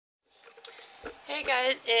Hey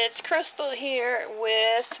guys, it's Crystal here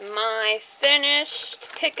with my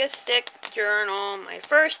finished Pick-a-Stick journal, my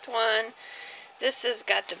first one. This has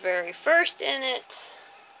got the very first in it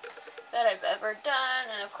that I've ever done,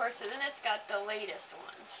 and of course then it's got the latest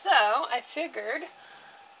one. So, I figured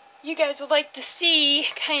you guys would like to see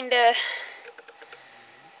kinda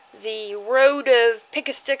the road of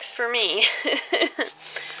Pick-a-Sticks for me.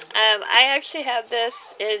 I actually have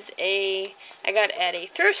this I got it at a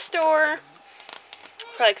thrift store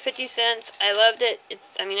for like 50 cents. I loved it.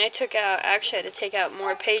 I actually had to take out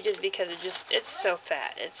more pages because it's so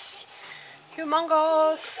fat. It's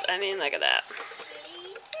humongous. Look at that.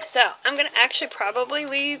 So, I'm going to actually probably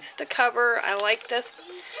leave the cover. I like this.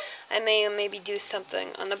 I may maybe do something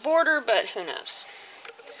on the border, but who knows.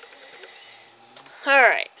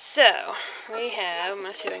 Alright, so, I'm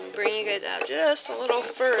going to see if I can bring you guys out just a little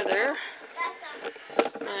further.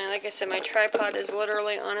 Like I said, my tripod is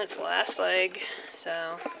literally on its last leg,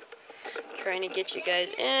 so I'm trying to get you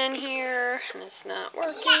guys in here, and it's not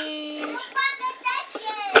working.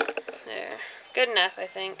 There. Good enough, I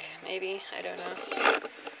think. Maybe. I don't know.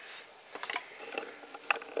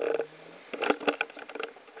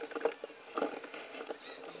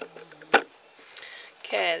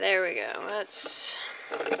 Okay, there we go. That's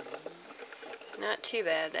not too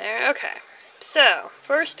bad there. Okay. So,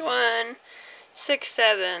 first one,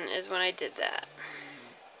 6-7 is when I did that.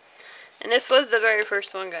 And this was the very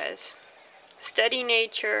first one, guys. Study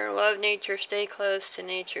nature, love nature, stay close to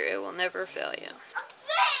nature. It will never fail you.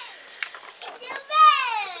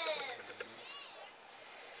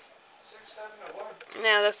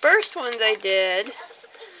 Now, the first ones I did,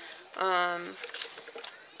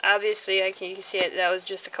 obviously, you can see it, that was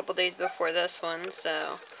just a couple days before this one,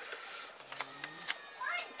 so.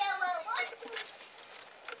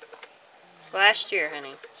 Last year,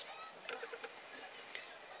 honey.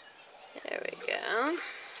 There we go.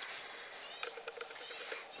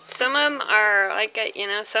 Some of them are,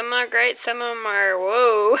 some are great, some of them are,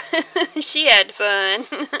 whoa, she had fun.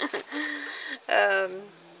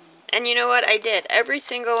 And you know what, I did. Every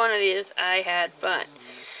single one of these, I had fun.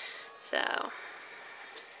 So,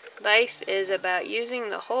 life is about using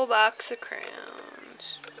the whole box of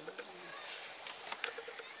crayons.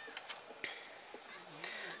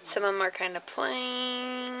 Some of them are kind of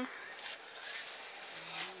plain.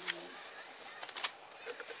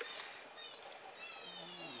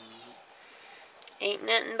 Ain't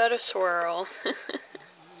nothing but a swirl.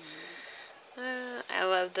 I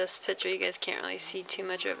love this picture. You guys can't really see too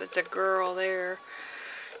much of it. It's a girl there.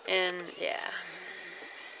 And, yeah.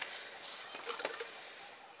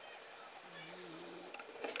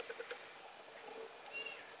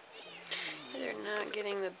 You're not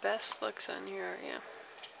getting the best looks on here, are you?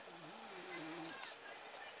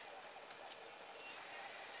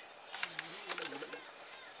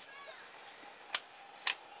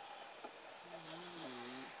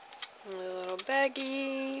 A little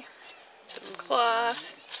baggie, some cloth,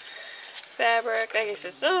 fabric. Like I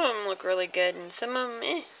said, some of them look really good, and some of them,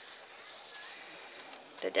 eh.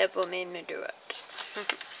 The devil made me do it.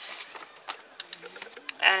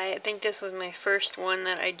 I think this was my first one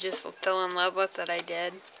that I just fell in love with that I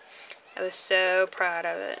did. I was so proud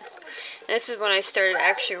of it. And this is when I started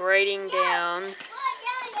actually writing down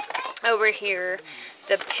over here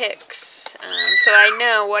the picks, so I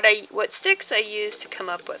know what sticks I used to come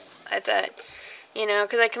up with. I thought,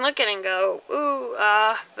 because I can look at it and go, ooh,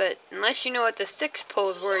 but unless you know what the sticks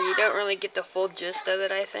pulls were, you don't really get the full gist of it,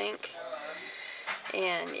 I think.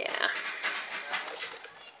 And, yeah.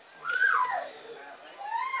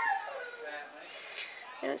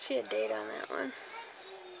 I don't see a date on that one.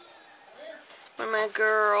 One of my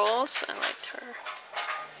girls, I liked her.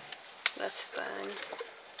 That's fun.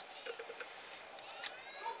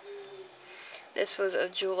 This was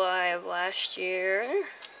of July of last year.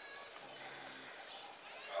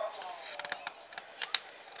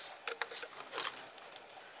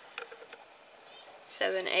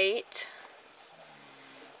 Seven, 8.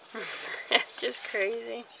 That's just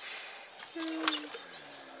crazy.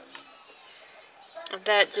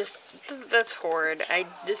 That's horrid.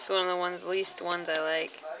 This is one of the least ones I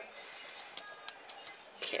like.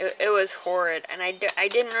 It was horrid, and I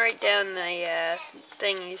didn't write down the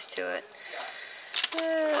thingies to it.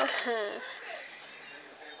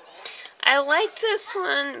 I like this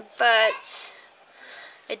one, but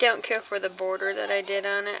I don't care for the border that I did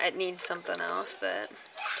on it. It needs something else, but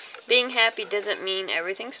being happy doesn't mean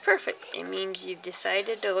everything's perfect. It means you've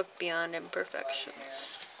decided to look beyond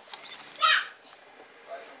imperfections.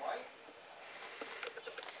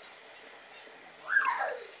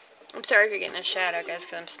 I'm sorry if you're getting a shadow, guys,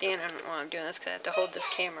 because I'm standing while I'm doing this, because I have to hold this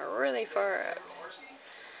camera really far up.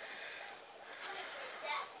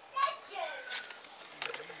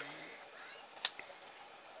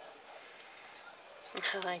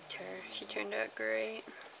 I liked her. She turned out great.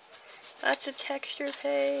 Lots of texture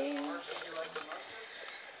paste.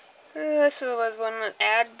 This was one with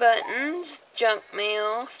add buttons, junk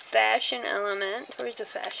mail, fashion element. Where's the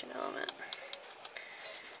fashion element?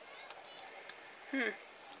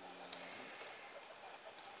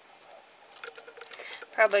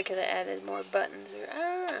 Probably could have added more buttons.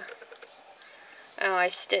 Oh, I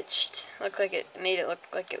stitched. Made it look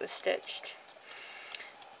like it was stitched.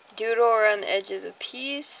 Doodle around the edge of the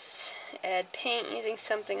piece. Add paint using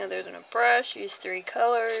something other than a brush. Use 3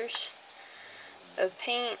 colors of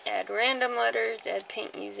paint. Add random letters. Add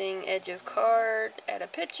paint using edge of card. Add a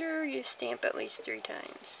picture. Use stamp at least 3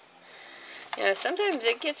 times. You know, sometimes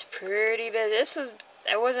it gets pretty busy.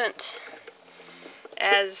 I wasn't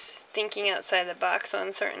as thinking outside the box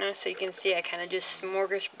on certain, so you can see I kind of just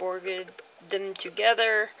smorgasborded them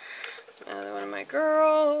together. Another one of my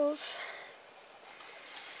girls.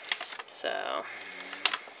 So, oh,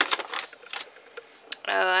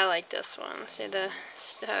 I like this one. See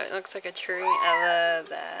how it looks like a tree? I love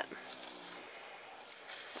that.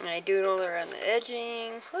 And I doodled around the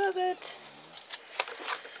edging. Love it.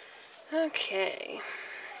 Okay.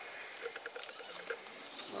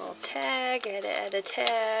 Little tag. I had to add a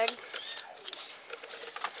tag.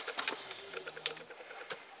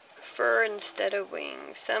 Fur instead of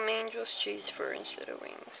wings. Some angels choose fur instead of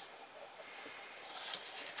wings.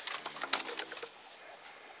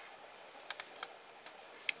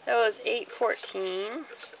 That was 8/14.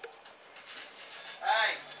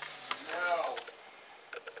 Hey, no.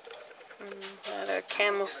 A lot of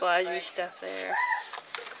camouflagey stuff there.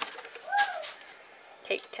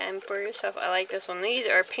 Take time for yourself. I like this one. These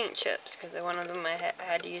are paint chips, because one of them I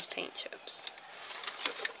had to use paint chips.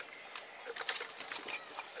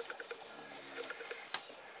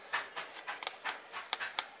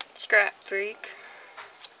 Scrap Freak.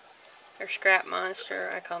 Or Scrap Monster.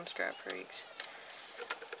 I call them Scrap Freaks.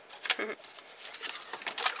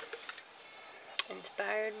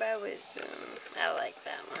 Inspired by Wisdom. I like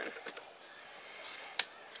that one.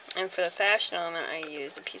 And for the fashion element, I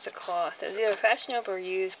used a piece of cloth. It was either fashion element or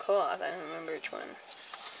used cloth. I don't remember which one.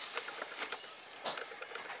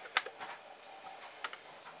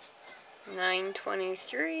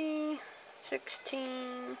 $9.23,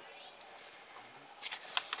 16.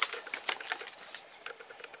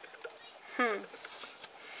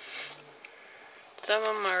 Some of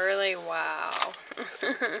them are really wow.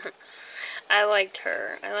 I liked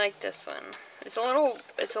her. I like this one. It's a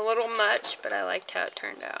little much, but I liked how it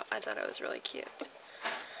turned out. I thought it was really cute.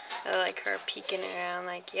 I like her peeking around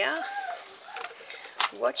like, yeah,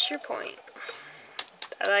 what's your point?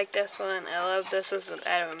 I like this one. I love this. This was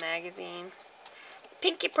out of a magazine.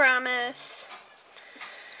 Pinky Promise.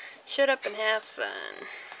 Shut up and have fun.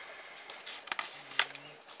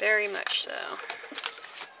 Very much so.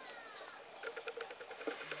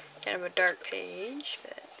 Kind of a dark page,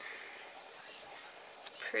 but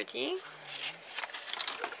pretty.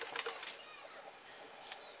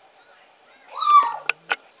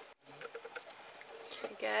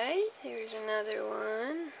 Okay, guys, here's another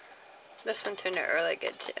one. This one turned out really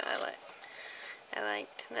good too. I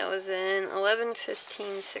liked. That was in 11,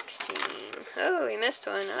 15, 16. Oh, we missed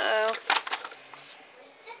one. Uh-oh.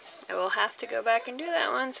 I will have to go back and do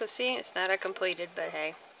that one. So see, it's not a completed, but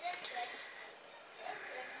hey.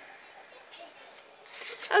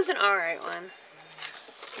 That was an alright one.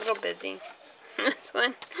 A little busy. This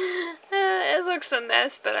one, it looks a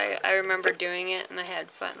mess, but I remember doing it and I had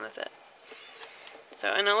fun with it.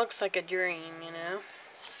 So, and it looks like a dream, you know,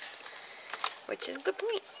 which is the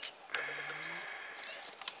point.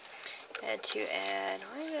 I had to add,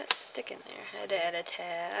 why did that stick in there? I had to add a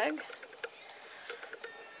tag.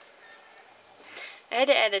 I had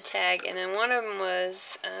to add a tag, and then one of them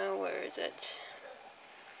was, where is it?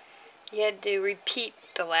 You had to repeat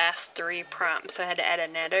the last 3 prompts, so I had to add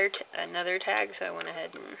another tag, so I went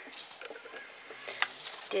ahead and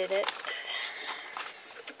did it.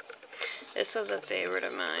 This was a favorite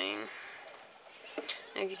of mine. I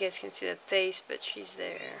don't know if you guys can see the face, but she's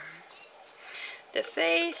there. The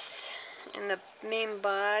face and the main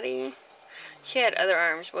body, she had other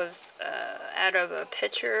arms, was out of a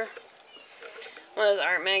picture, one of those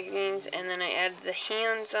art magazines, and then I added the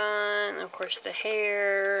hands on, of course the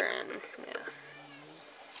hair, and yeah.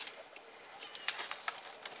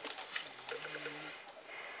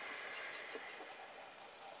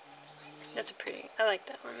 That's a pretty, I like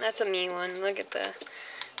that one. That's a me one. Look at the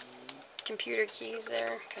computer keys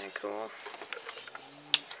there. Kind of cool.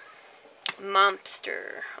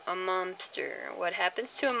 Momster. A momster. What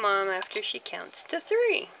happens to a mom after she counts to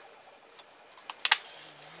 3?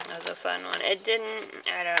 That was a fun one. It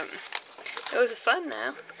was fun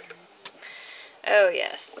though. Oh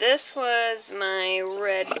yes, this was my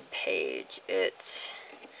red page. It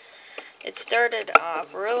started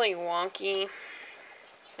off really wonky. I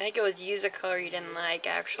think it was use a color you didn't like,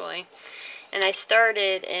 actually. And I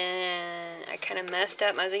started and I kind of messed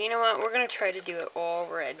up. I was like, you know what, we're going to try to do it all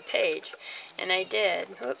red page. And I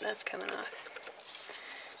did. Whoop, that's coming off.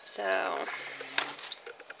 So,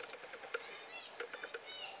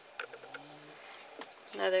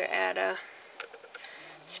 another Ada.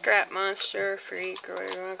 Scrap monster, freak, or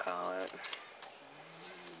whatever you want to call it.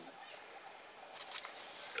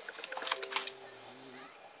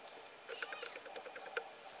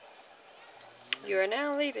 You are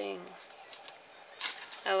now leaving.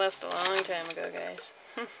 I left a long time ago, guys.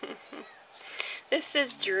 This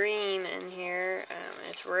says dream in here.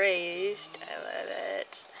 It's raised. I love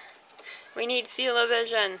it. We need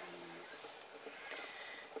Feel-O-Vision.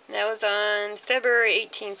 That was on February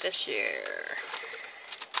 18th this year.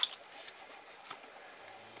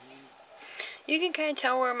 You can kind of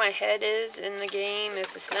tell where my head is in the game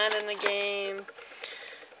if it's not in the game.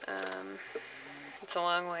 It's a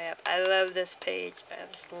long way up. I love this page. I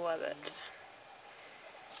just love it.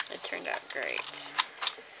 It turned out great.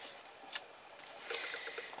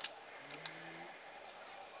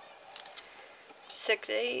 Six,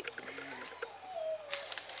 8.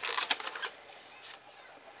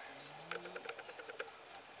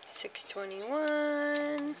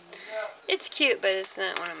 $6.21. It's cute, but it's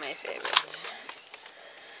not one of my favorites.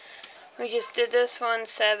 We just did this one,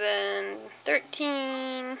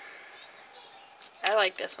 7/13. I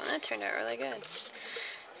like this one. That turned out really good.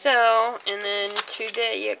 So, and then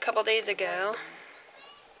today, a couple days ago,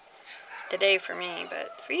 today for me,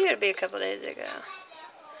 but for you it'll be a couple days ago.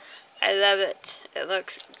 I love it. It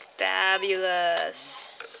looks fabulous.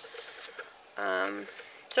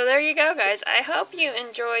 So there you go, guys. I hope you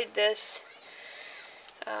enjoyed this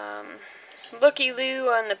looky-loo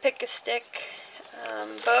on the Pick-a-Stick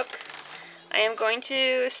book. I am going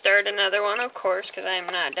to start another one, of course, because I am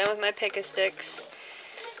not done with my Pick-a-Sticks.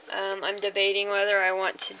 I'm debating whether I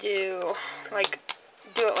want to do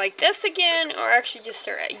it like this again, or actually just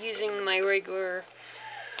start using my regular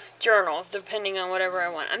journals, depending on whatever I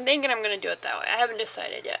want. I'm thinking I'm going to do it that way. I haven't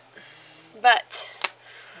decided yet. But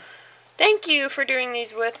thank you for doing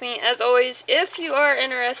these with me. As always, if you are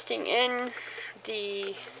interested in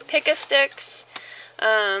the Pick-a-Sticks,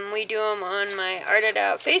 we do them on my Art It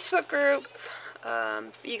Out Facebook group.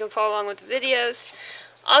 You can follow along with the videos.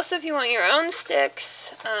 Also, if you want your own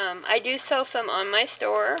sticks, I do sell some on my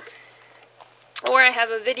store. Or I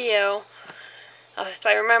have a video, if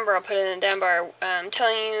I remember, I'll put it in the down bar,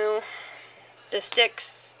 telling you the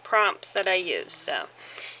sticks prompts that I use. So,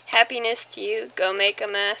 happiness to you. Go make a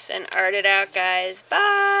mess and art it out, guys.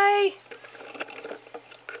 Bye!